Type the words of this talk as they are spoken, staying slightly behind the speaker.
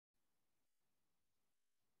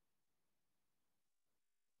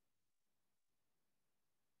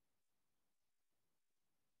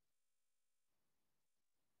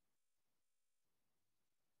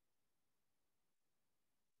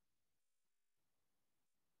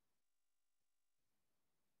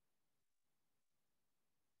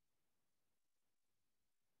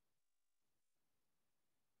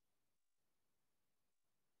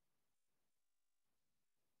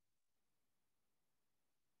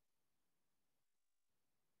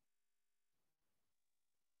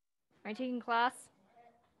Are you taking class?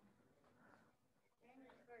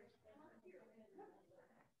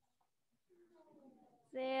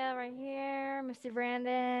 Yeah, right here. Mr.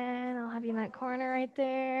 Brandon, I'll have you in that corner right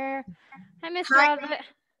there. Hi, Mr. Hi. Odvik.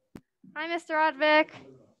 Hi, Mr. Odvik.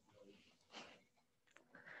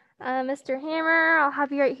 Mr. Hammer, I'll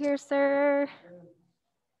have you right here, sir.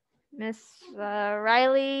 Miss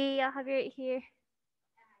Riley, I'll have you right here.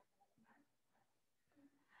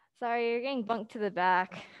 Sorry, you're getting bunked to the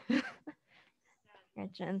back.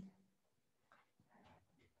 Gretchen.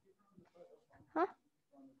 Huh?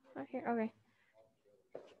 Right here, okay.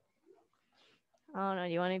 Oh no,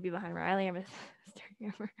 do you want to be behind Riley or Mr.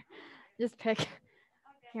 Hammer? Just pick.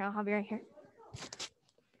 Here, I'll have you right here.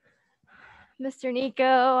 Mr. Nico,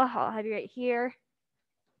 I'll have you right here.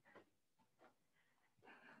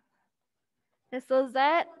 Miss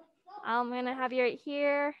Lizette, I'm gonna have you right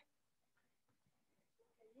here.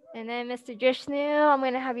 And then Mr. Jishnu, I'm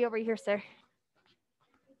gonna have you over here, sir.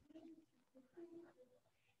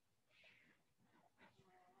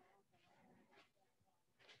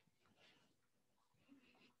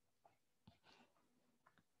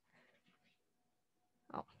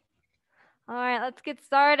 Oh. All right, let's get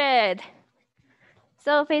started.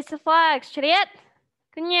 So face the flags, chariot,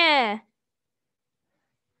 kunya.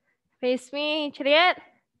 Face me, chariot.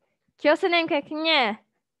 Kyosanem kunya.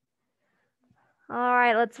 All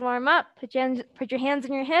right, let's warm up. Put your hands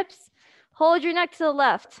on your hips. Hold your neck to the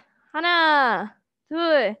left. Hana,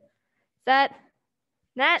 둘, 셋,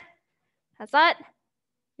 넷, 다섯,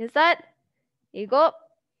 여섯, 일곱,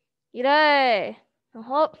 일을,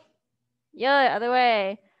 여섯, 열. Other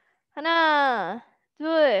way. 하나,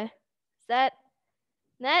 둘, 셋,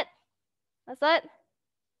 넷, 다섯,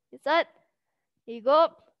 여섯,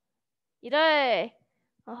 일곱, 일을,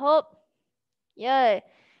 여섯, 열.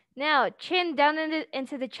 Now chin down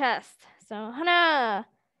into the chest. So 하나,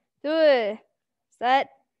 둘, 셋,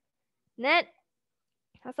 넷,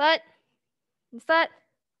 다섯, 여섯,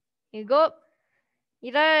 일곱,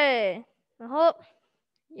 일을, 여섯,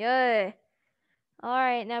 열. All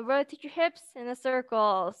right, now rotate your hips in a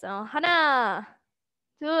circle. So 하나,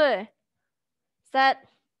 둘, 셋,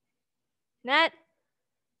 넷,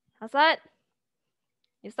 다섯,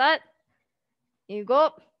 여섯,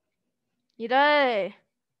 일곱, 여덟,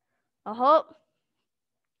 아홉,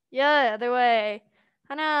 열. Other way.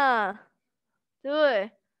 하나,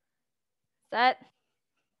 둘, 셋,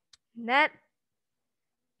 넷,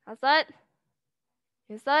 다섯,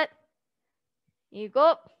 여섯,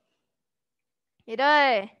 일곱,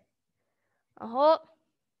 여덟, 아홉,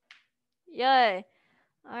 열.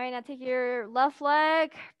 All right, now take your left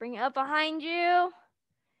leg, bring it up behind you.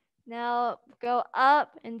 Now go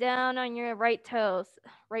up and down on your right toes,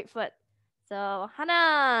 right foot. So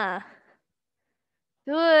하나,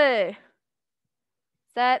 둘,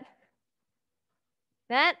 셋,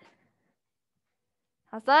 넷,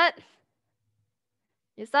 다섯,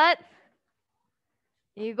 여섯,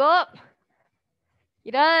 일곱,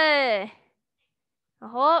 여덟,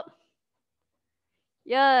 아홉,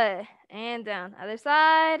 열. And down. Other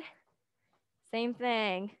side. Same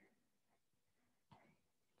thing.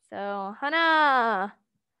 So 하나,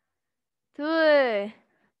 둘,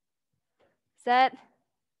 셋,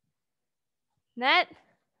 넷,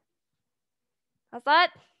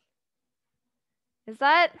 다섯,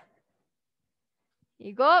 여섯,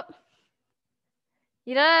 일곱,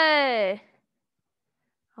 여덟,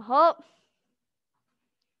 아홉,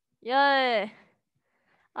 열.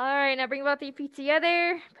 All right, now bring both your feet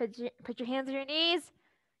together. Put your hands on your knees.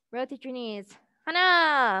 Rotate your knees.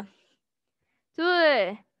 하나,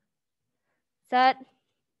 둘, 셋,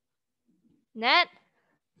 넷,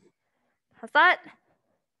 다섯,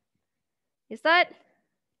 여섯,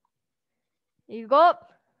 일곱,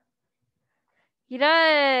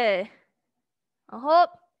 여덟, 아홉,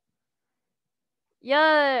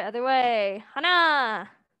 열. Other way. 하나,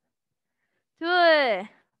 둘,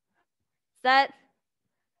 셋,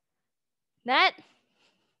 넷,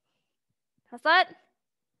 다섯,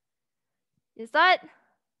 여섯,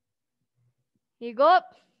 일곱,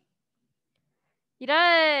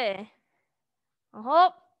 여덟,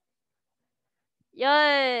 아홉,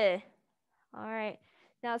 열. All right.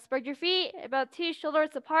 Now spread your feet about 2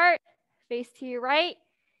 shoulders apart. Face to your right.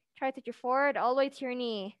 Try to take your forward all the way to your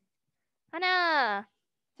knee. 하나,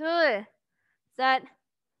 둘, 셋,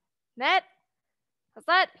 넷,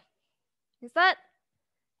 다섯, 여섯,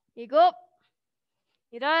 일곱,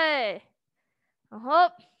 여덟,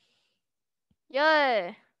 아홉,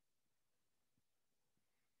 열.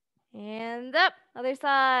 And up. Other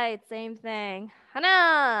side. Same thing.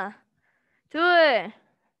 하나, 둘,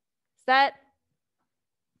 셋,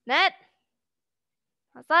 넷,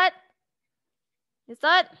 다섯,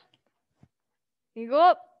 Isat.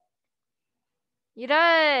 Igop.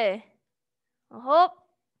 Irai. Hop.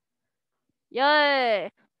 Yay.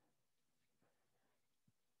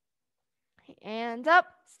 And up.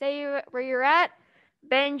 Stay where you're at.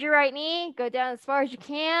 Bend your right knee. Go down as far as you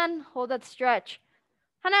can. Hold that stretch.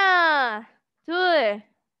 하나, 둘,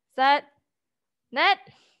 셋, 넷,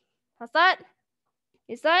 다섯,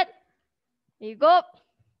 여섯, 일곱,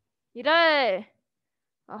 여덟,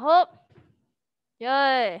 아홉,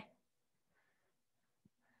 열.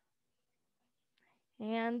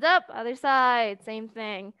 Hand up, other side, same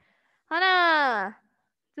thing. 하나,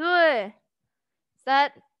 둘,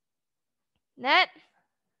 셋, 넷,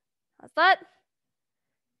 다섯,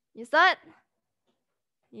 여섯,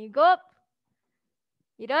 일곱,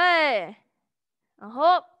 여덟,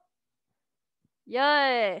 아홉,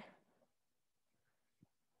 열.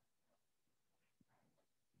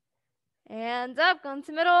 Hands up, go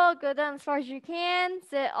into middle, go down as far as you can,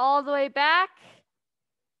 sit all the way back.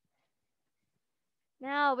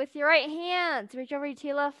 Now with your right hand, reach over to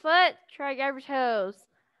your left foot, try grab your toes.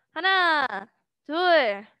 하나,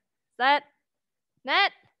 둘, 셋,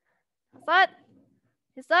 넷, 다섯,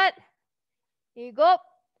 여섯, 일곱,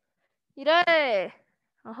 여덟,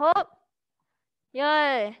 아홉,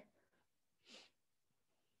 열.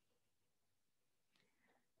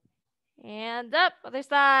 And up, other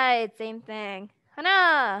side, same thing.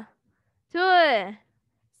 하나, 둘,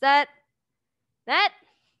 셋, 넷,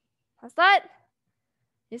 다섯,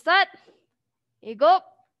 여섯, 일곱,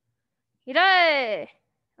 여덟,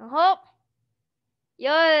 아홉,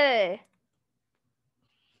 열.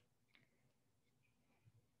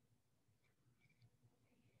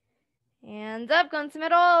 Hands up, go into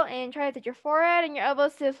middle, and try to touch your forehead and your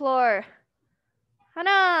elbows to the floor.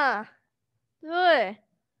 하나, 둘,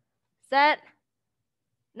 셋,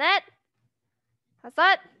 넷,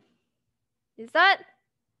 다섯, 여섯,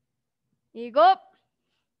 일곱,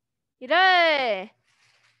 여덟,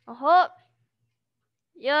 아홉,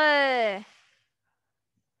 열.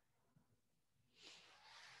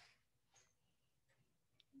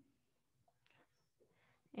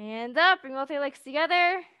 And up, bring both your legs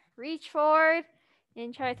together, reach forward,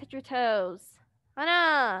 and try to touch your toes.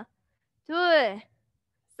 하나, 둘,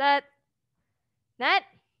 셋, 넷,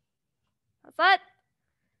 다섯,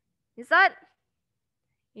 여섯,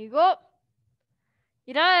 일곱,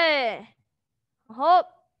 여덟, 아홉,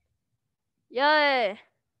 열.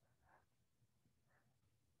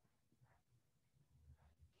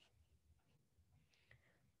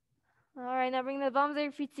 All right, now bring the bums of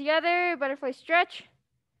your feet together, butterfly stretch.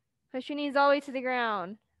 Push your knees all the way to the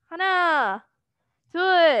ground. 하나,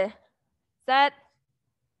 둘, 셋,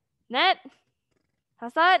 넷,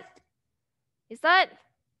 다섯, 여섯,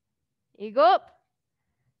 일곱,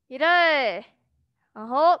 여덟,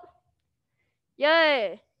 아홉,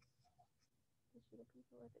 열.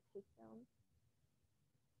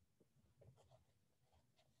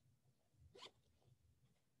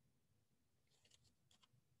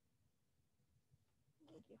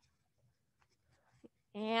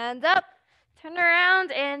 And up, turn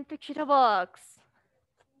around and picture the box.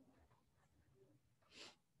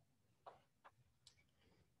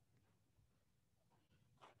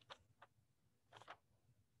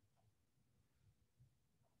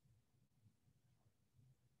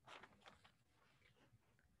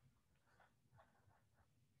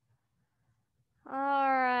 All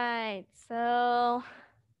right, so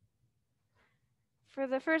for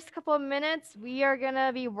the first couple of minutes, we are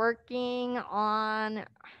gonna be working on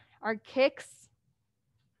our kicks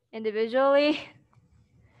individually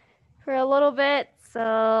for a little bit.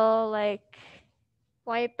 So like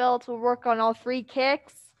white belts will work on all three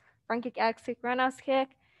kicks: front kick, axe kick, roundhouse kick.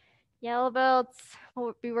 Yellow belts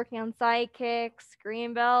will be working on side kicks.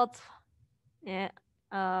 Green belts,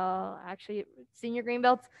 actually senior green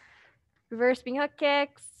belts, reverse spin hook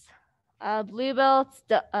kicks. Blue belts,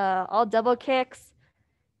 all double kicks.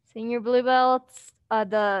 Senior blue belts,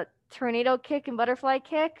 the tornado kick and butterfly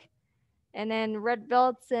kick. And then red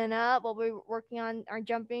belts and up, we'll be working on our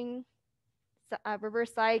jumping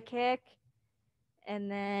reverse side kick.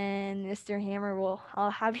 And then Mr. Hammer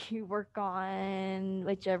I'll have you work on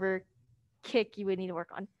whichever kick you would need to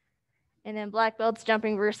work on. And then black belts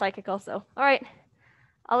jumping reverse side kick also. All right,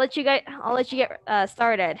 I'll let you get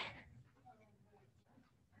started.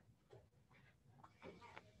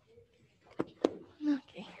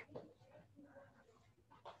 Okay.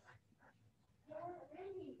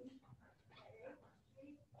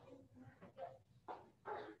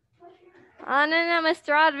 No, Mr.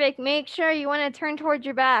 Rodvik, make sure you want to turn towards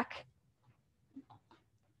your back.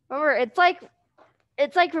 Remember, it's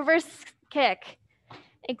like reverse kick.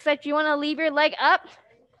 except you want to leave your leg up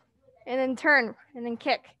and then turn and then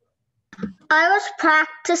kick. I was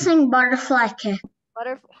practicing butterfly kick.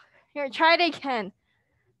 Butterfly. Here, try it again.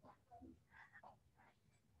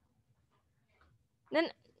 Then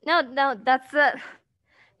no, that's the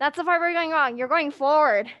part we're going wrong. You're going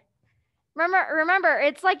forward. Remember,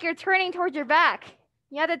 it's like you're turning towards your back.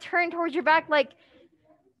 You have to turn towards your back, like,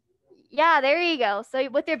 yeah, there you go. So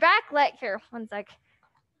with your back leg, here, one sec.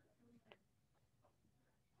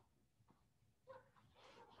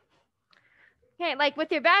 Okay, like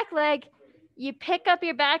with your back leg, you pick up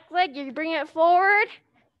your back leg, you bring it forward,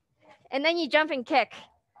 and then you jump and kick.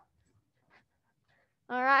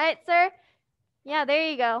 All right, sir? Yeah, there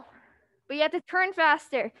you go. But you have to turn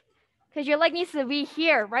faster because your leg needs to be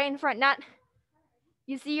here, right in front, not,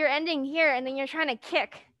 you see you're ending here and then you're trying to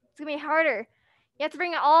kick. It's gonna be harder. You have to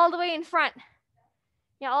bring it all the way in front.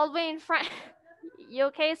 Yeah, all the way in front. You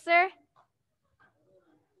okay, sir?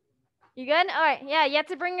 You good? All right, yeah, you have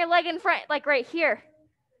to bring your leg in front, like right here.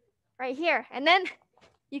 Right here, and then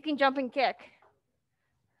you can jump and kick.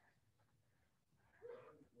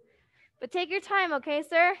 But take your time, okay,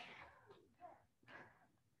 sir?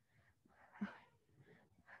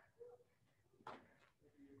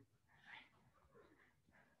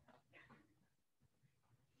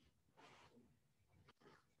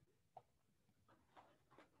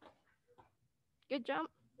 Good jump.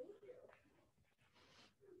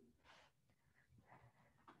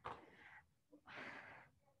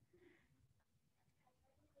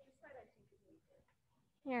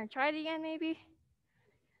 Here, try it again, maybe.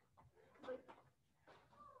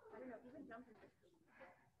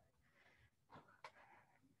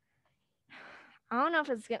 I don't know if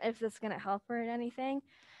this is gonna help or anything,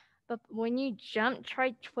 but when you jump,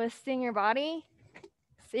 try twisting your body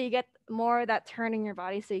so you get more of that turn in your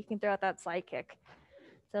body so you can throw out that side kick.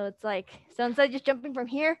 So it's like, so instead of just jumping from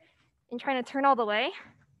here and trying to turn all the way,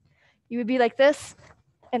 you would be like this,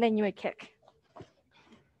 and then you would kick.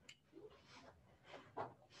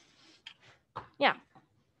 Yeah.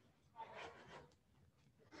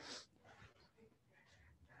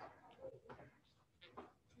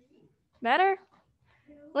 Better?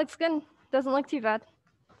 Looks good. Doesn't look too bad.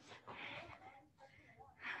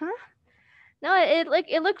 Huh? No,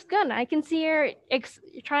 it looks good. I can see you're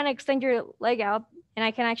trying to extend your leg out, and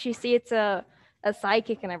I can actually see it's a side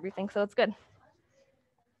kick and everything, so it's good.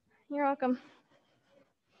 You're welcome.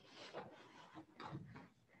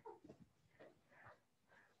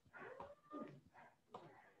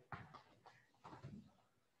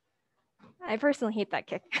 I personally hate that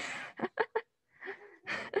kick.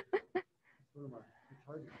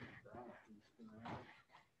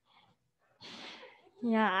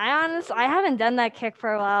 Yeah, I haven't done that kick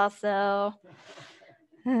for a while, so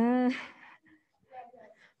yeah,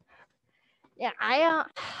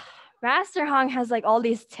 Master Hong has like all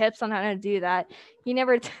these tips on how to do that. He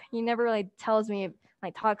never really tells me,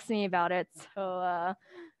 like talks to me about it. So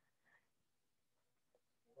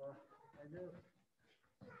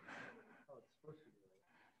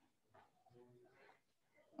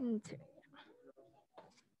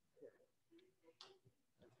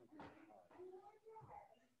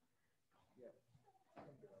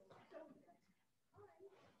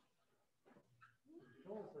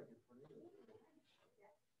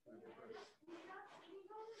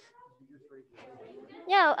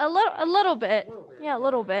yeah, a little bit. Yeah, a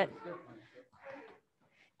little bit.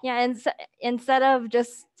 Yeah, and instead of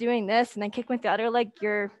just doing this and then kick with the other leg,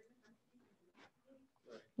 you're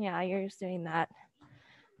just doing that.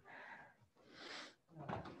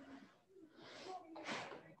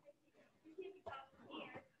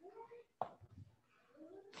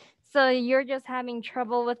 So you're just having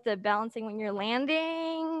trouble with the balancing when you're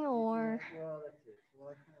landing, or? Well, that's it.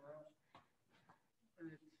 Well, I can't remember.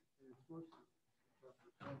 It's supposed to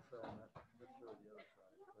one side, not necessarily the other side.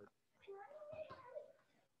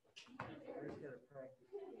 But I just gotta practice.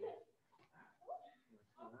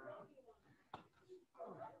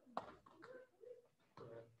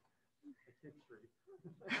 I kick straight.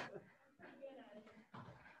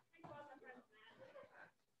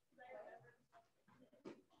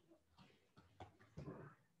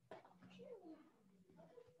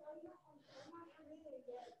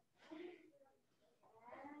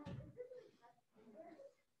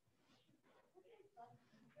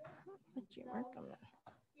 Would you work on that?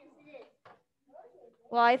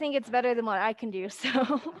 Well, I think it's better than what I can do,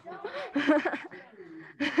 so.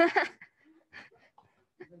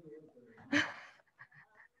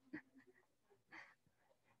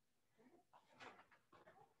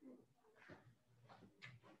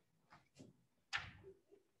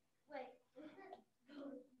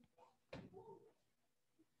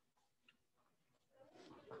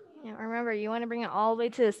 Remember, you want to bring it all the way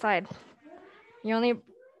to the side. You're only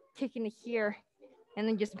kicking it here and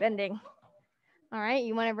then just bending. All right,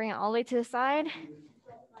 you want to bring it all the way to the side.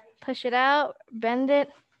 Push it out, bend it,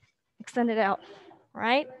 extend it out,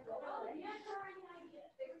 right?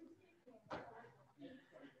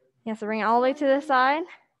 You have to bring it all the way to the side.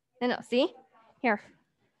 No, see? Here,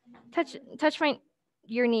 touch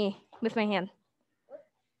your knee with my hand.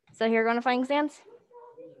 So here, going to flying stance.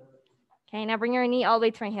 Okay, now bring your knee all the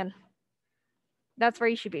way to my hand. That's where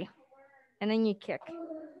you should be. And then you kick.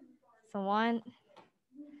 So one.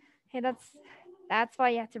 Okay, that's why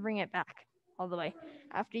you have to bring it back all the way.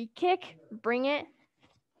 After you kick, bring it,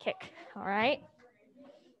 kick. All right?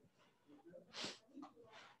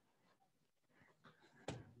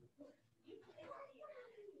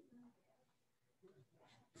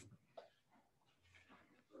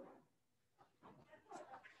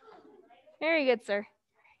 Very good, sir.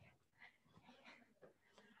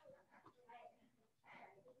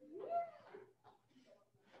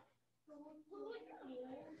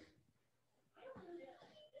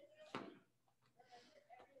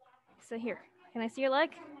 So here, can I see your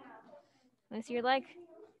leg? Can I see your leg?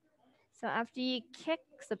 So after you kick,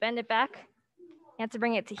 so bend it back, you have to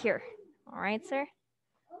bring it to here. All right, sir?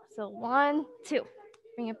 So 1, 2,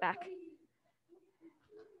 bring it back.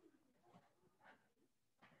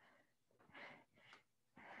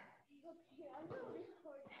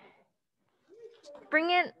 Bring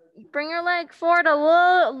your leg forward a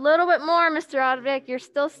little bit more, Mr. Odvik. You're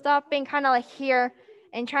still stopping kind of like here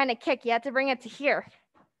and trying to kick. You have to bring it to here.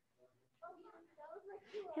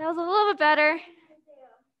 That was a little bit better.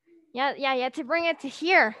 Yeah, you have to bring it to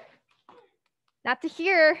here. Not to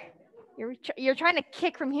here. You're trying to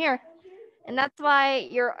kick from here. And that's why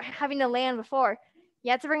you're having to land before.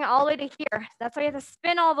 You have to bring it all the way to here. That's why you have to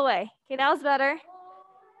spin all the way. Okay, that was better.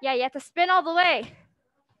 Yeah, you have to spin all the way.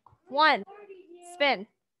 1, spin.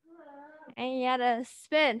 And you have to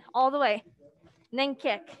spin all the way. And then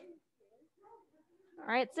kick. All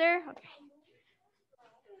right, sir? Okay.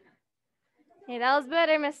 Hey, that was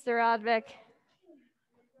better, Mr. Rodvik.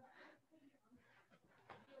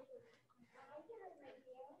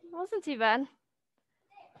 It wasn't too bad.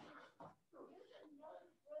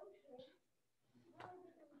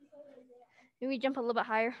 Maybe jump a little bit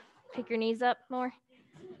higher. Pick your knees up more.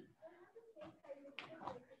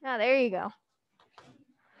 Ah, there you go.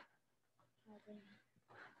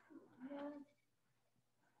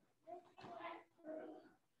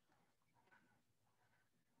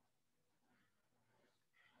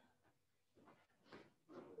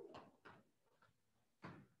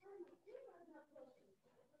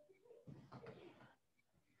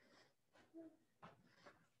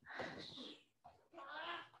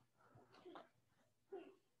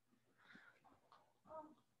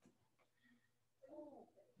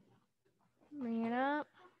 Bring it up.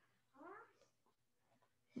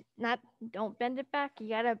 Don't bend it back. You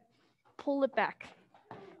gotta pull it back.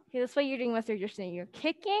 Okay, that's what you're doing with your saying. You're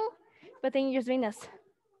kicking, but then you're just doing this.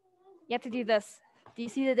 You have to do this. Do you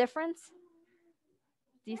see the difference?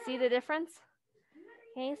 Do you see the difference?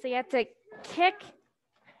 Okay, so you have to kick,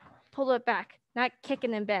 pull it back, not kick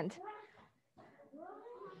and then bend.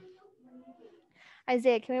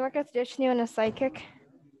 Isaiah, can we work out the new and a side kick?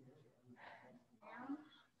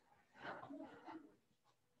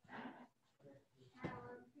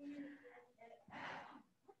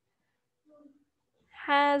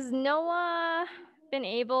 Has Noah been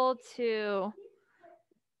able to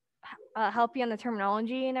help you on the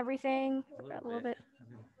terminology and everything? A little bit.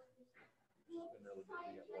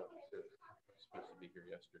 Supposed to be here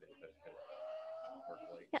yesterday, but work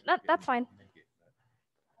late. Yeah, that's fine.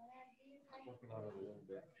 Working on it a little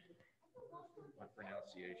bit. My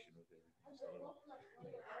pronunciation with everything. So.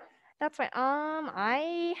 That's fine.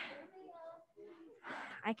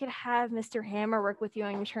 I could have Mr. Hammer work with you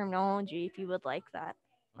on your terminology if you would like that.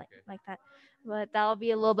 Like that. But that'll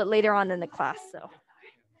be a little bit later on in the class. So all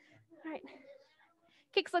right.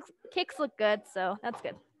 Kicks look good, so that's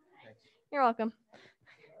good. Thanks. You're welcome.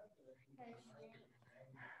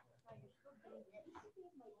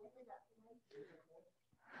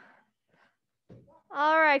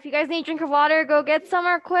 All right, if you guys need a drink of water, go get some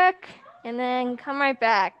real quick and then come right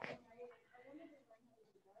back.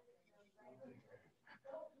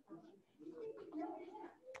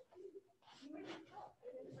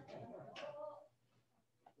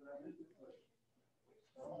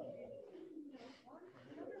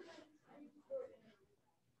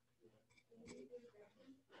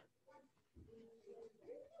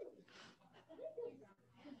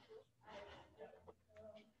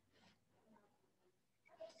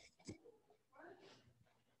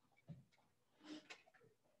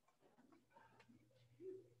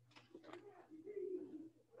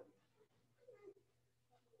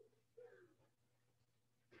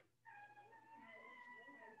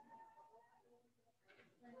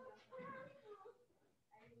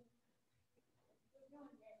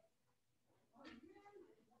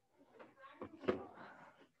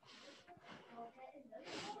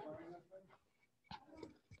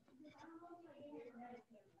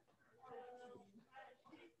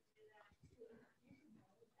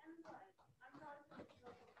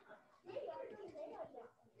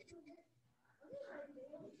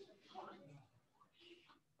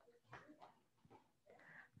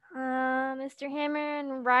 Mr. Hammer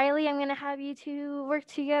and Riley, I'm gonna have you two work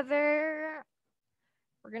together.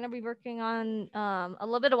 We're gonna be working on a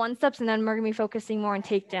little bit of one steps, and then we're gonna be focusing more on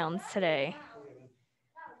takedowns today.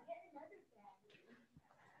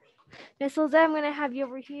 Miss Lizette, I'm gonna have you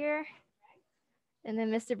over here. And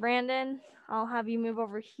then Mr. Brandon, I'll have you move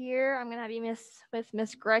over here. I'm gonna have you with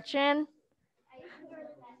Miss Gretchen.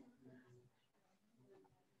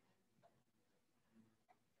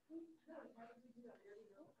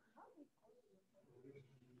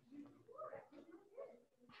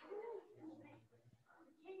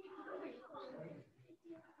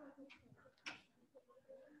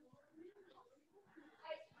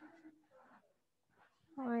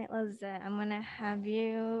 All right, Lizette, I'm gonna have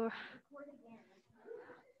you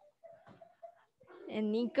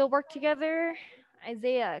and Nico work together.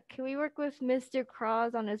 Isaiah, can we work with Mr.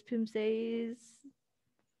 Cross on his Poomsaes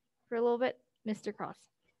for a little bit? Mr. Cross.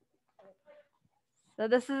 So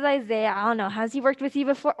this is Isaiah. I don't know. Has he worked with you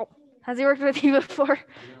before? Oh, has he worked with you before?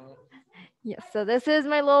 Yes. So this is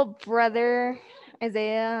my little brother,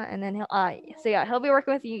 Isaiah, and then he'll be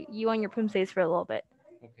working with you on your Poomsaes for a little bit.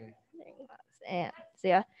 Okay. And so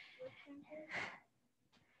yeah.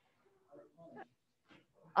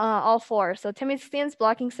 All four. So Timmy stands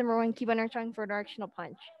blocking number one, keep on trying for a directional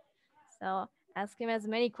punch. So ask him as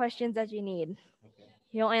many questions as you need. Okay.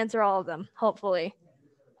 He'll answer all of them, hopefully.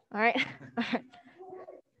 All right. All right.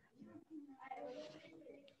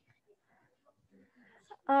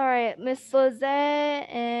 All right, Miss Lizette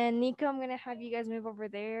and Nico, I'm gonna have you guys move over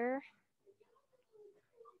there.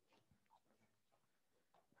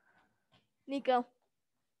 Nico,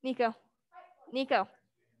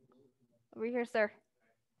 over here, sir.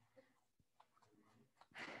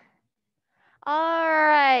 All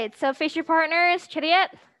right, so face your partners.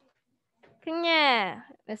 Chariot. Kanya.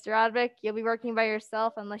 Mr. Rodvik, you'll be working by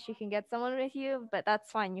yourself unless you can get someone with you, but that's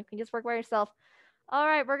fine. You can just work by yourself. All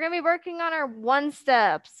right, we're gonna be working on our one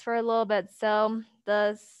steps for a little bit. So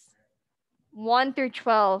the 1 through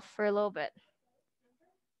 12 for a little bit.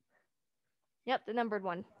 Yep, the numbered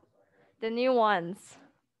one. The new ones.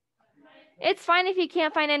 It's fine if you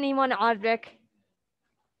can't find anyone, Rodvik.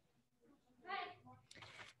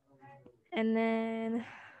 And then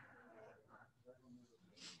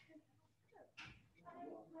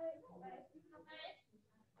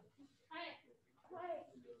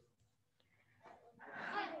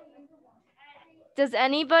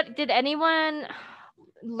did anyone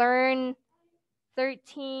learn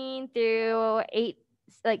 13 through 8,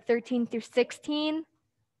 like 13 through 16?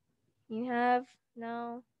 You have?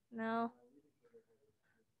 No.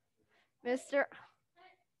 Mr.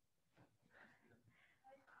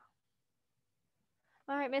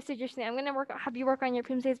 All right, Mr. Justin, I'm gonna have you work on your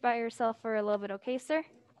Poomsaes by yourself for a little bit, okay, sir?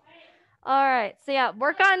 All right, so yeah,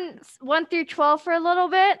 work on 1 through 12 for a little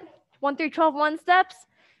bit. 1 through 12 one steps.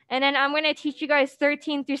 And then I'm gonna teach you guys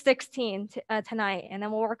 13 through 16 tonight, and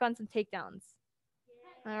then we'll work on some takedowns.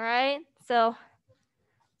 All right, so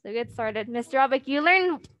get started. Mr. Abik, you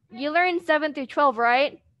learned 7 through 12,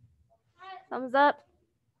 right? Thumbs up.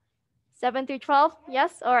 7 through 12,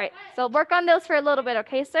 yes? All right, so work on those for a little bit,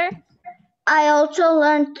 okay, sir? I also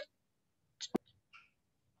learned.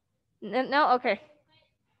 No, okay.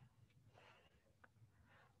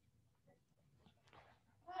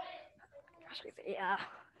 Yeah.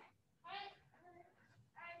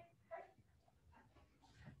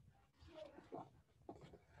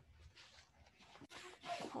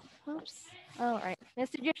 Oops. All right,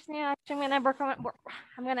 Mr. Gibson, actually, I'm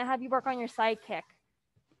gonna have you work on your side kick.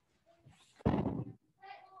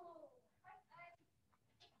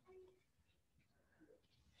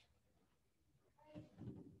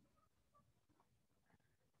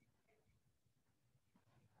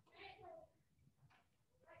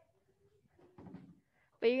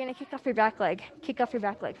 But you're gonna kick off your back leg.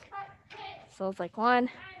 So it's like 1,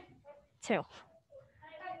 2.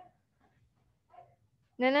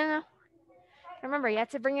 No. Remember, you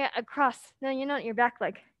have to bring it across. No, your back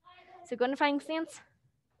leg. So go into fighting stance.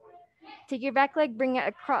 Take your back leg, bring it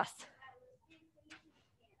across.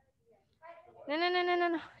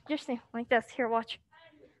 No. Just like this. Here, watch.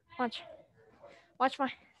 Watch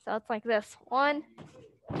my. So it's like this. 1,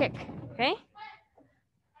 kick. Okay.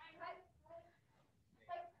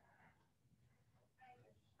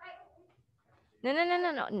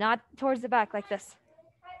 No. Not towards the back like this.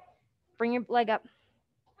 Bring your leg up.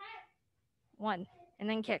 1, and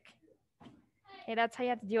then kick. Okay, that's how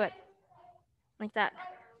you have to do it. Like that.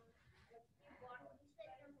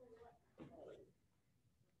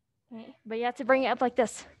 Okay, but you have to bring it up like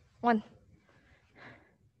this. 1.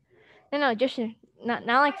 No, just not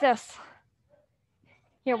like this.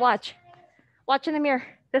 Here, watch. Watch in the mirror.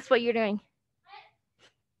 That's what you're doing.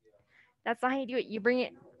 That's not how you do it. You bring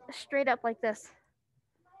it straight up like this.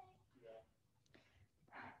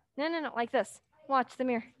 No, like this. Watch the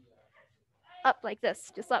mirror. Up like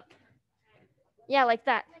this, just up. Yeah, like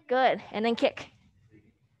that. Good. And then kick.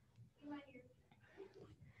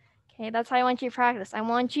 Okay, that's how I want you to practice. I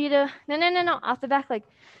want you to, no, off the back leg.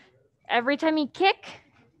 Every time you kick,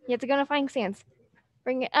 you have to go to fighting stance.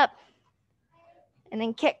 Bring it up. And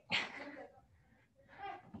then kick.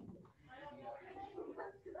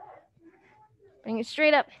 Bring it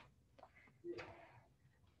straight up.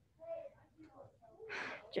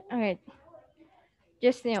 All right.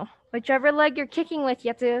 Just whichever leg you're kicking with, you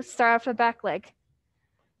have to start off the back leg.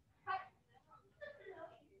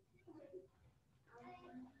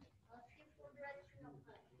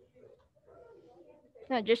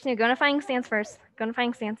 No, just go to fighting stance first. Go to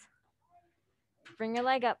fighting stance. Bring your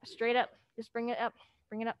leg up, straight up. Just bring it up.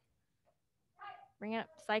 Bring it up. Bring it up.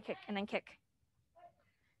 Side kick and then kick.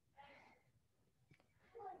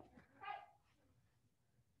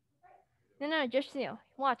 No, just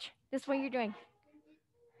watch. This is what you're doing.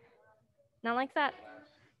 Not like that.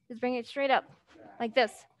 Just bring it straight up. Like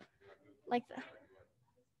this. Like that.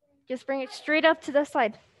 Just bring it straight up to the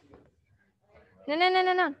side.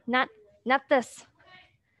 No. Not this.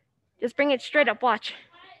 Just bring it straight up. Watch.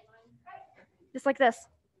 Just like this.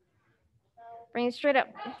 Bring it straight up.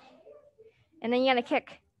 And then you gotta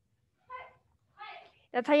kick.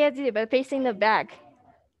 That's how you have to do it, but facing the back.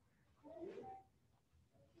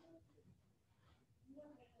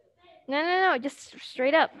 No. Just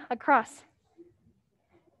straight up across.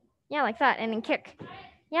 Yeah, like that. And then kick.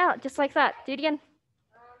 Yeah, just like that. Do it again.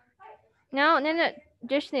 No.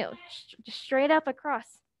 Just straight up across.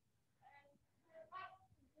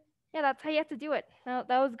 Yeah, that's how you have to do it. No,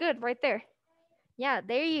 that was good right there. Yeah,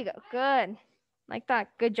 there you go. Good. Like that.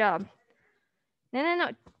 Good job.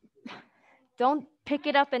 No. Don't pick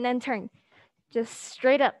it up and then turn. Just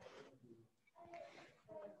straight up.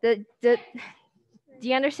 Do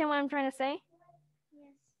you understand what I'm trying to say?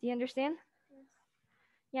 Yes. Do you understand? Yes.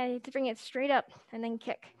 Yeah, you have to bring it straight up and then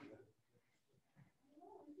kick.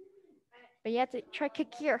 But you have to try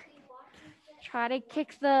kick here. Try to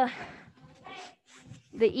kick the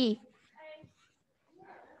E.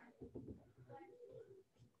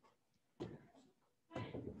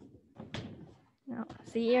 No,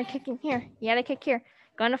 see, you're kicking here. You gotta kick here.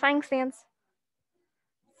 Go into fighting stance.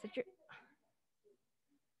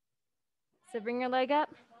 So bring your leg up.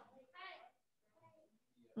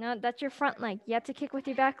 No, that's your front leg. You have to kick with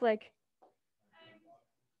your back leg.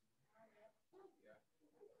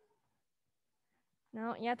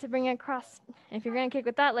 No, you have to bring it across. If you're gonna kick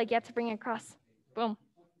with that leg, you have to bring it across. Boom.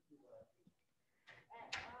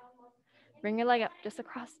 Bring your leg up, just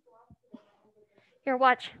across. Here,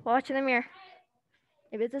 watch in the mirror.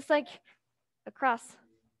 If it's just like across.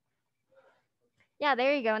 Yeah,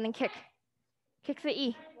 there you go, and then kick. Kick the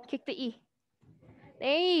E, kick the E.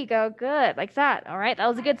 There you go, good, like that. All right, that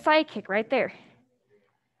was a good side kick right there.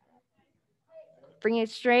 Bring it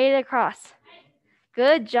straight across.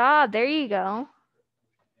 Good job, there you go.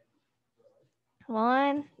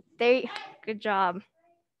 One, there, good job.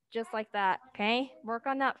 Just like that, okay? Work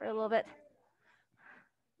on that for a little bit.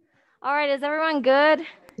 All right, is everyone good?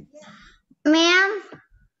 Ma'am?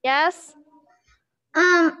 Yes?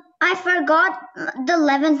 I forgot the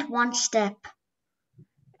 11th one step.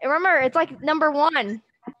 Remember, it's like number 1.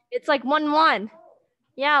 It's like 1-1.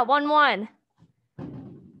 Yeah, 1-1.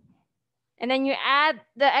 And then you add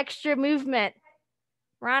the extra movement.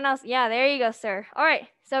 Roundhouse. Yeah, there you go, sir. All right,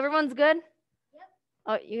 so everyone's good? Yep.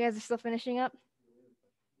 Oh, you guys are still finishing up?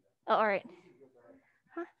 Oh, all right.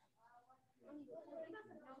 Huh?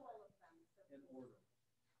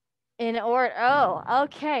 In order. Oh,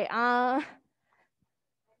 okay.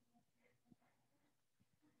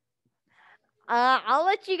 I'll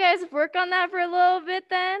let you guys work on that for a little bit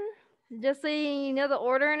then, just so you know the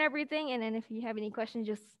order and everything. And then if you have any questions,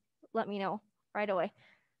 just let me know right away.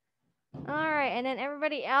 All right, and then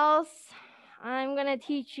everybody else, I'm gonna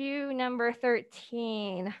teach you number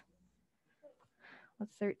 13.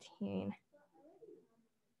 What's 13?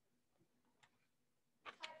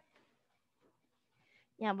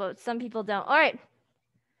 Yeah, but some people don't. All right,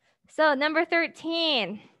 so number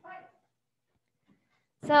 13.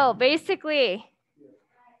 So basically,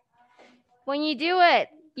 when you do it,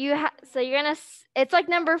 so you're gonna, it's like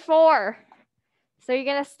number 4. So you're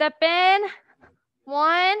gonna step in,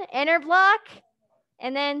 1, inner block,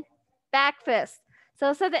 and then back fist. So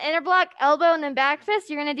instead of the inner block, elbow, and then back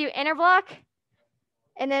fist, you're gonna do inner block,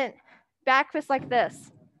 and then back fist like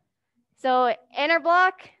this. So inner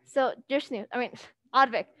block, so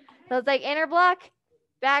Advik. So it's like inner block,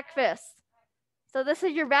 back fist. So this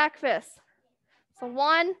is your back fist. So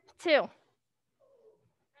 1, 2.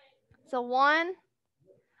 So 1,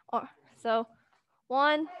 so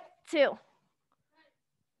 1, 2.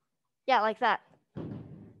 Yeah, like that.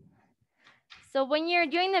 So when you're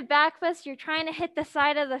doing the back fist, you're trying to hit the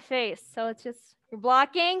side of the face. So it's just, you're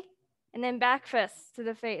blocking and then back fist to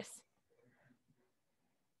the face.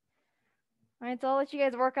 All right, so I'll let you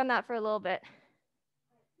guys work on that for a little bit.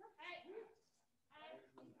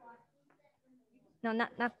 No,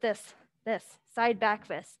 not this. This, side back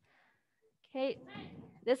fist. Okay,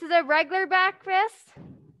 this is a regular back fist.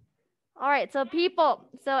 All right, so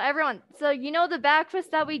everyone, so you know the back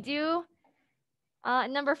fist that we do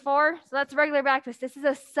number 4? So that's regular back fist. This is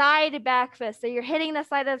a side back fist. So you're hitting the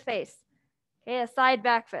side of the face. Okay, a side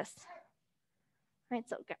back fist. All right,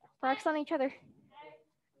 so focus on each other.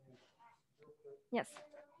 Yes.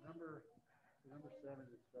 Number 7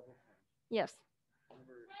 is double punch. Yes.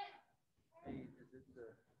 Number 8, is it the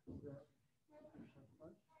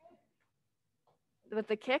punch? With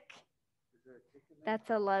the kick? Is there a kick in there? That's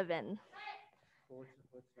 11. What's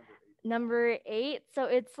number 8? Number 8, so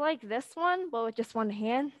it's like this one, but with just one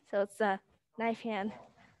hand. So it's a knife hand.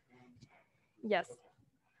 Yes.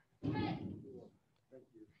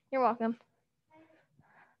 You're welcome.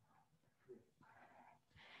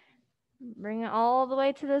 Bring it all the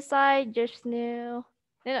way to the side, just no,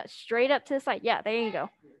 straight up to the side. Yeah, there you go.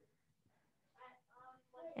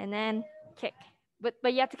 And then kick. But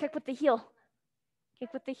you have to kick with the heel.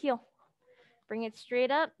 Kick with the heel. Bring it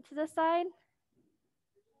straight up to the side.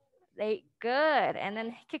 Good. And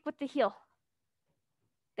then kick with the heel.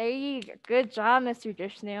 There you go. Good job, Mr.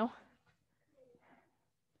 Jishnu.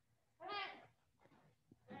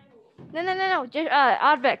 No.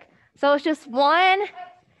 Advik. So it's just 1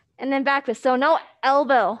 and then back fist. So no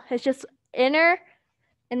elbow. It's just inner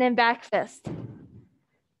and then back fist.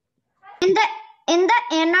 In the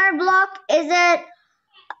inner block, is it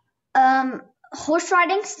horse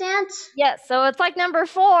riding stance? Yes, so it's like number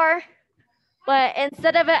 4, but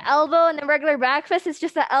instead of an elbow and a regular back fist, it's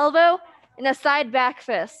just an elbow and a side back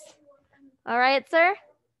fist. All right, sir?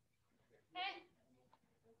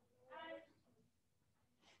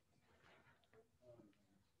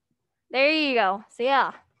 There you go. So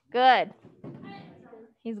yeah, good.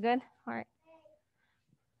 He's good? All right.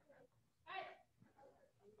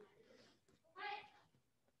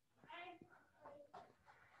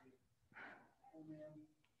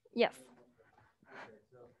 Yes.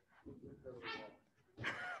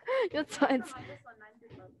 That's fine.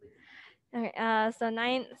 Okay, so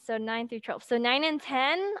 9 through 12. So 9 and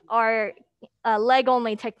 10 are leg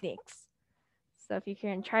only techniques. So if you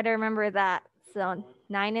can try to remember that. So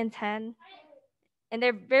 9 and 10, and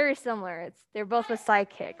they're very similar. They're both with side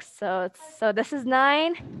kicks. So this is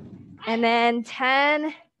 9, and then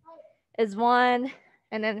 10 is 1,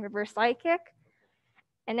 and then reverse side kick.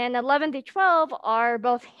 And then 11 through 12 are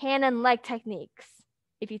both hand and leg techniques,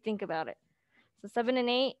 if you think about it. So 7 and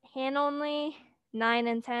 8, hand only, 9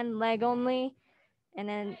 and 10, leg only, and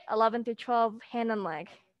then 11 through 12, hand and leg.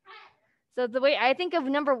 So the way I think of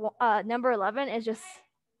number 11 is just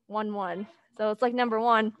 1-1. So it's like number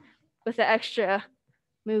 1 with the extra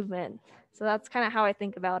movement. So that's kind of how I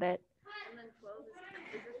think about it. And then 12 is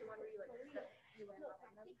this the one where you land on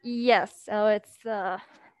them? Yes. So it's the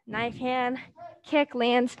knife hand, kick,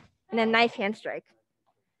 land, and then knife hand strike.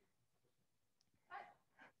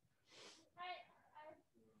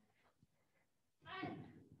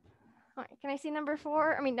 All right, can I see number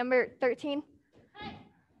 13?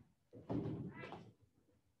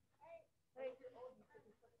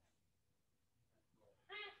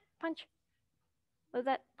 Punch. What was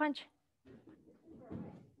that? Punch.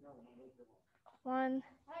 1,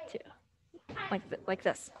 2. Like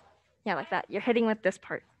this. Yeah, like that. You're hitting with this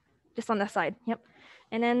part. Just on the side. Yep.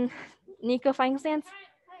 And then Nico fighting stance.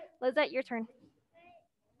 Lizette, your turn.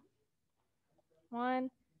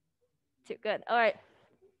 1, 2. Good. All right.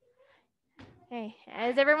 Okay.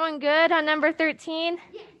 Is everyone good on number 13?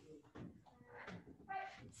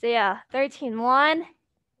 So yeah, 13. 1.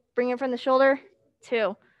 Bring it from the shoulder.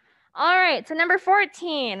 2. All right. So number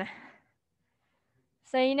 14.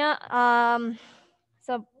 So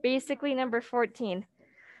so basically number 14.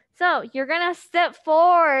 So you're gonna step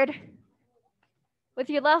forward with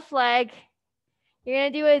your left leg. You're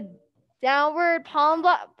gonna do a downward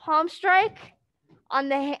palm strike on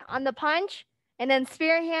the punch, and then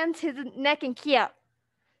spear hand to the neck and key up.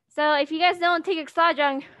 So if you guys don't take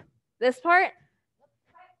Sajang, this part,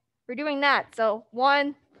 we're doing that. So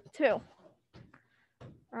 1, 2. All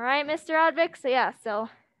right, Mr. Advik. So yeah, so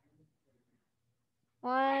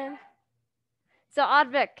 1. So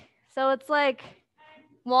Advik. So it's like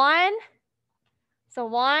 1. So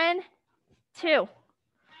 1, 2.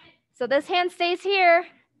 So this hand stays here.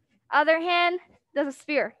 Other hand does a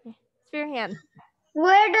sphere. Sphere hand.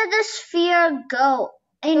 Where did the sphere go?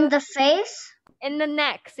 In the face? In the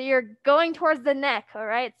neck. So you're going towards the neck. All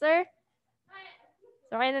right, sir?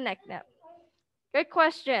 So right in the neck now. Good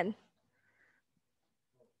question.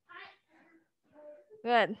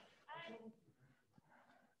 Good.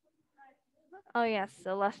 Oh, yes.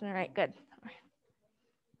 So left and right. Good.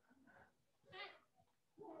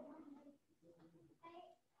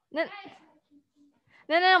 No,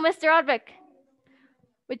 Mr. Odvik.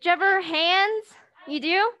 Whichever hands you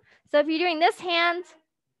do. So if you're doing this hand,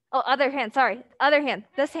 other hand, sorry. Other hand.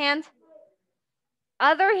 This hand.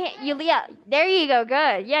 Other hand, yeah, there you go.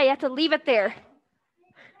 Good. Yeah, you have to leave it there.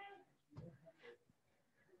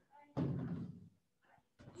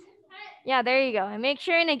 Yeah, there you go. And make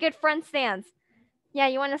sure you're in a good front stance. Yeah,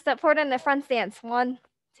 you want to step forward in the front stance. 1,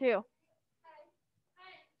 2.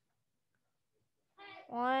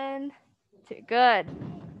 1, 2. Good.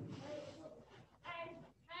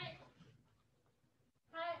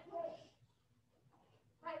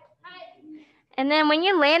 And then when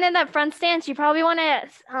you land in that front stance, you probably want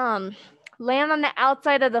to land on the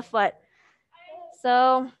outside of the foot.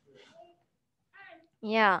 So,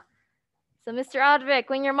 yeah. So, Mr. Advik,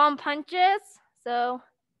 when your mom punches, so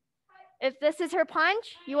if this is her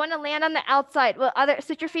punch, you want to land on the outside. Well,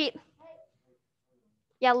 sit your feet.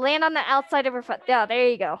 Yeah, land on the outside of her foot. Yeah, there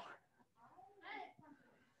you go.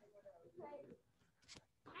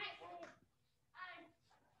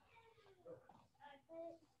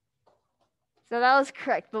 So that was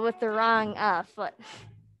correct, but with the wrong foot.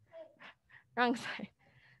 Wrong side.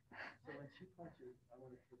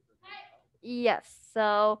 Yes.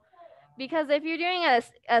 So, because if you're doing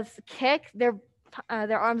a kick, their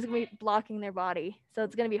arms are gonna be blocking their body, so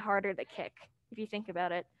it's gonna be harder to kick if you think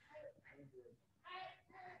about it.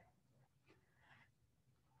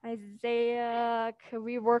 Isaiah, could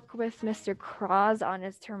we work with Mr. Cross on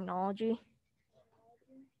his terminology?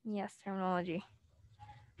 Yes, terminology.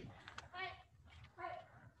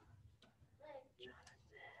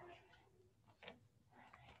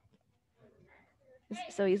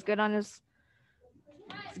 So he's good on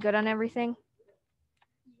everything.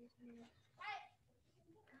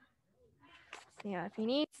 So yeah, if he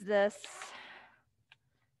needs this,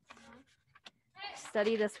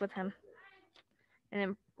 study this with him and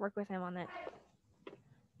then work with him on it.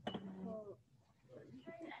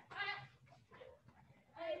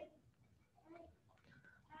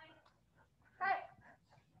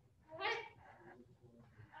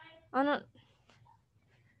 Oh no.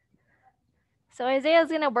 So Isaiah's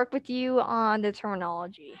gonna work with you on the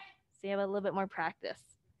terminology, so you have a little bit more practice.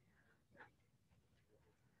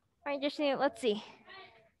 All right, Justine, let's see.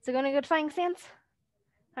 So going to good fighting stance.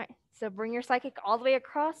 All right, so bring your side kick all the way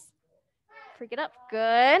across. Freak it up, good,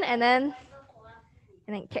 and then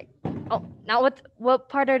kick. Oh, now what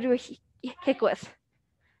part do we kick with?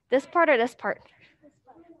 This part or this part?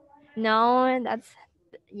 No,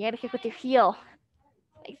 you gotta kick with your heel,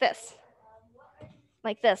 like this.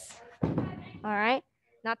 All right,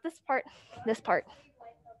 not this part, this part.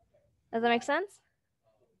 Does that make sense?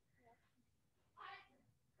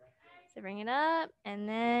 So bring it up, and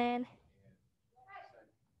then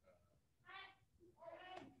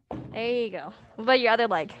there you go. What about your other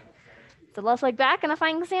leg? So left leg back in a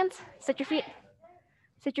fighting stance. Sit your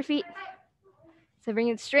feet. So bring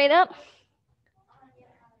it straight up,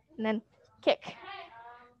 and then kick.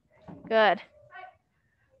 Good.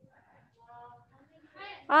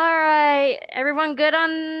 All right, everyone good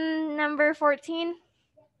on number 14?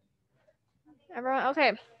 Everyone,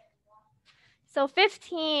 okay. So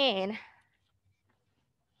 15.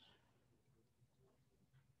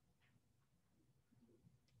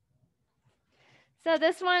 So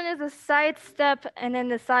this one is a side step and then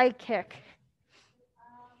the side kick.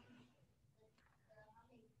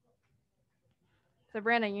 So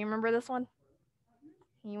Brandon, you remember this one?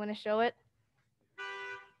 You want to show it?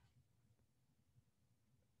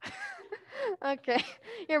 Okay,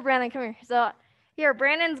 here, Brandon, come here. So here,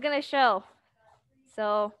 Brandon's gonna show.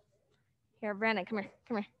 So here, Brandon, come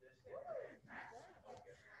here.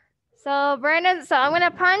 So I'm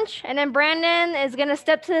gonna punch, and then Brandon is gonna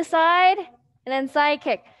step to the side, and then side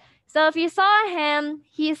kick. So if you saw him,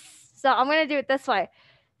 so I'm gonna do it this way.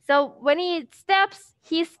 So when he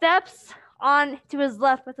steps on to his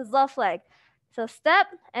left with his left leg. So step,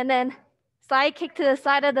 and then side kick to the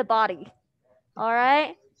side of the body. All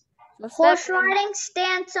right? So Horse riding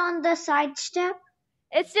stance on the side step?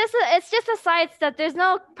 It's just a side step. There's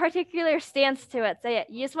no particular stance to it. So yeah,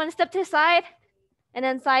 you just want to step to the side and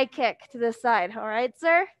then side kick to the side. All right,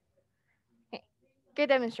 sir? Okay. Good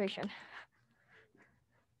demonstration.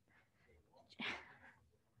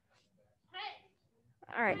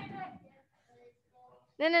 All right.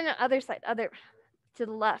 No, other side, other to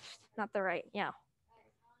the left, not the right. Yeah.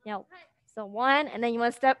 Yeah. So one, and then you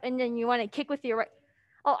want to step, and then you want to kick with your right.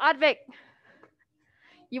 Oh, Advik,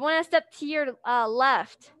 you want to step to your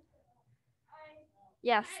left.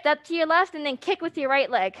 Yeah, step to your left and then kick with your right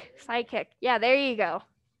leg. Side kick. Yeah, there you go.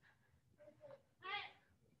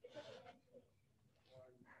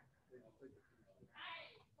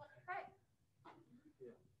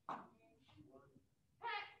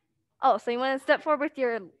 Oh, so you want to step forward with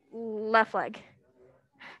your left leg.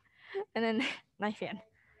 And then knife hand.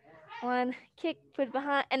 One, kick, put it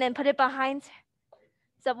behind, and then put it behind.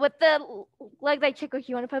 So with the leg that kick,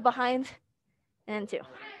 you want to put it behind. And two.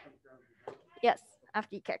 Yes,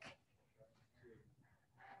 after you kick.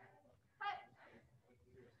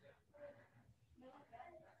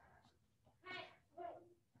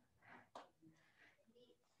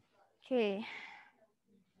 Okay.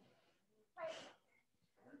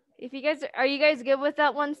 If you guys are you guys good with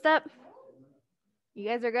that one step? You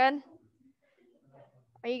guys are good?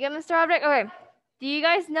 Are you good, Mr. Roderick? Okay. Do you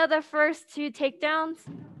guys know the first two takedowns?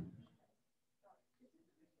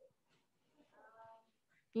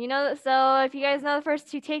 You know, so if you guys know the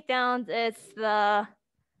first two takedowns, it's the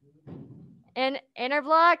inner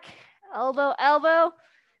block, elbow,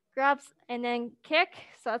 grabs, and then kick.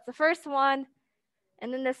 So that's the first one.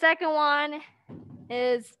 And then the second one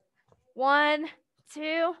is 1,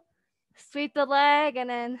 2, sweep the leg, and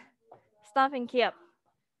then stomp and keep.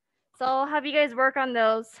 So I'll have you guys work on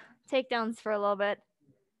those takedowns for a little bit.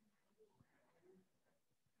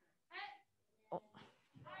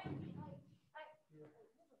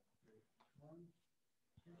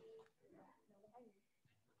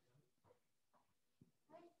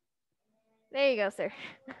 There you go, sir.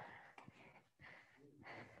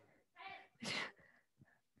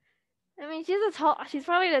 I mean, she's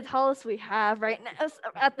probably the tallest we have right now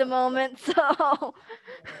at the moment, so.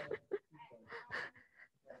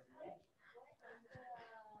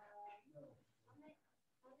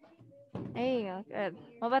 There you go, good.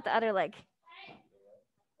 What about the other leg?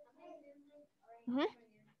 Mm-hmm.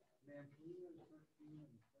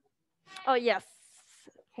 Oh, yes.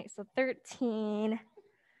 Okay, so 13.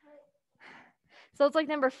 So it's like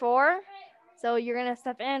number 4. So you're going to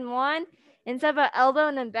step in 1. Instead of an elbow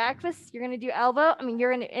and then back fist, you're going to do elbow. I mean,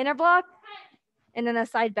 you're going to inner block and then a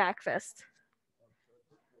side back fist.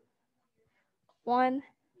 1.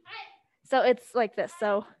 So it's like this.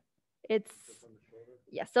 So it's,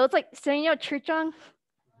 yeah. So it's like, so you know Churchong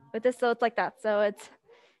with this? So it's like that. So it's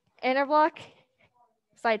inner block,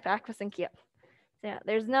 side back fist, and kiap. So yeah,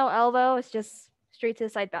 there's no elbow. It's just straight to the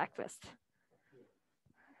side back fist.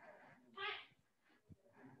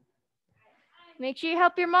 Make sure you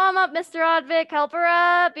help your mom up, Mr. Odvik. Help her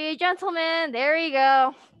up. Be a gentleman. There you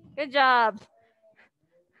go. Good job.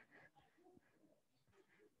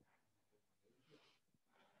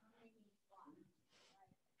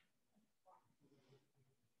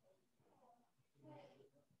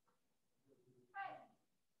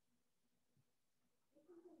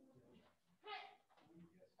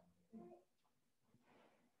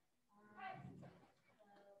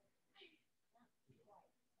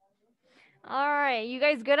 All right, you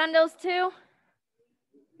guys good on those two?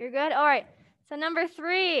 You're good? All right, so number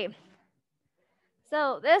 3.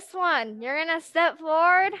 So this one, you're gonna step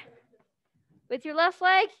forward with your left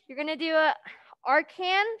leg. You're gonna do a arc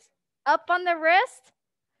hand up on the wrist.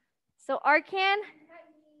 So arc hand,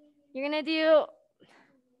 you're gonna do,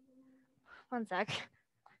 one sec.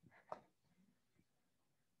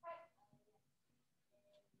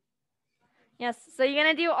 Yes, so you're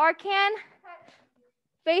gonna do arc hand,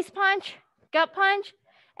 face punch, gut punch,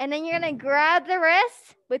 and then you're gonna grab the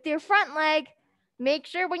wrist with your front leg. Make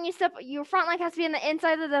sure when you step, your front leg has to be on the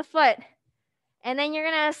inside of the foot. And then you're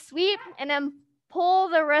gonna sweep and then pull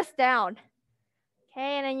the wrist down.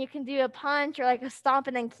 Okay, and then you can do a punch or like a stomp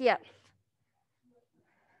and then keep.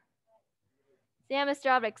 Yeah,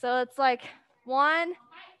 Mr. Object. So it's like 1,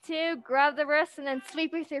 2, grab the wrist and then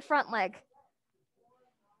sweep with your front leg.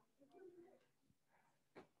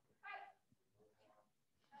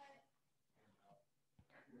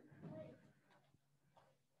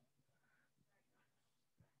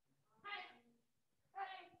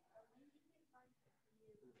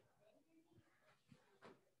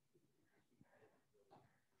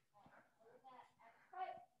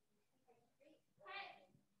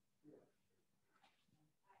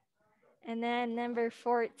 And then number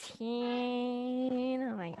 14.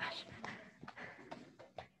 Oh my gosh.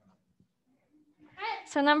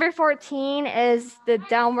 So number 14 is the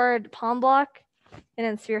downward palm block and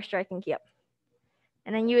then spear striking key up.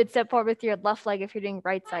 And then you would step forward with your left leg if you're doing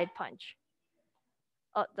right side punch.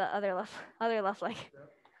 Oh, the other left leg.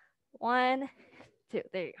 1, 2,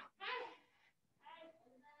 there you go.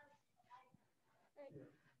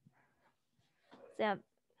 So,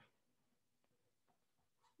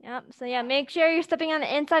 yep. So yeah, make sure you're stepping on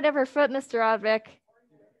the inside of her foot, Mr. Rodvik.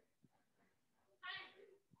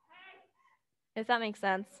 If that makes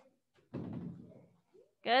sense.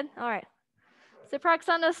 Good? All right. So practice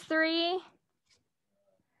on those 3.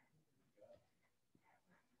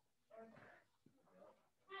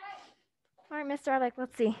 All right, Mr. Rodvik,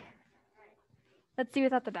 let's see. Let's see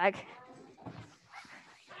without the bag.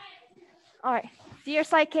 All right. Do your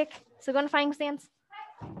side kick. So go into fighting stance.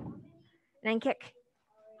 And then kick.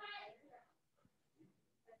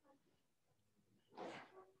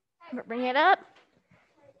 Bring it up.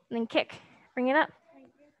 And then kick. Bring it up.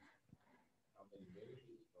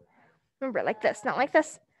 Remember, like this, not like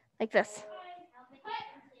this, like this.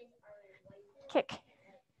 Kick.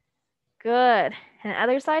 Good. And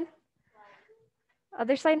other side.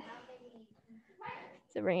 Other side.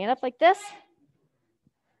 So bring it up like this.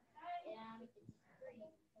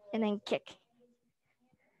 And then kick.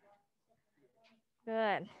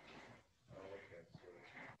 Good.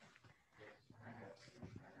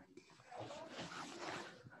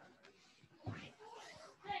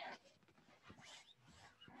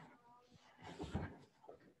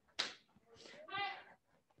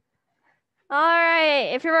 All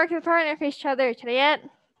right. If you're working with a partner, face each other. Chariot.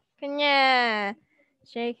 Kanya.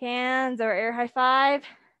 Shake hands or air high five.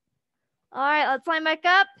 All right. Let's line back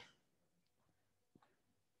up.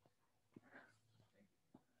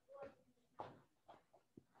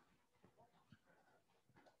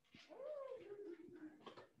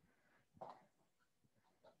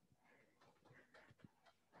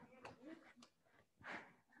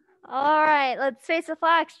 All right. Let's face the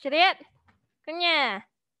flags. Chariot. Kanya.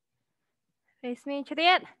 Face me.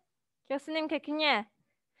 Chariot. 교수님 그냥.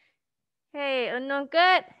 Hey, 운동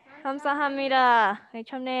끝. 감사합니다. 네,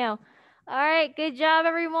 좋네요. All right, good job,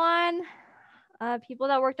 everyone. People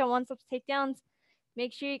that worked on one-step takedowns,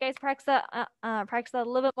 make sure you guys practice that a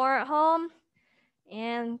little bit more at home.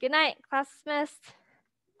 And good night, class dismissed.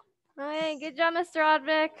 All right, good job, Mr.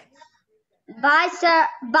 Rodvik. Bye, sir.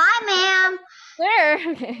 Bye, ma'am. Where?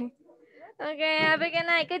 Okay, have a good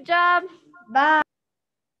night. Good job. Bye.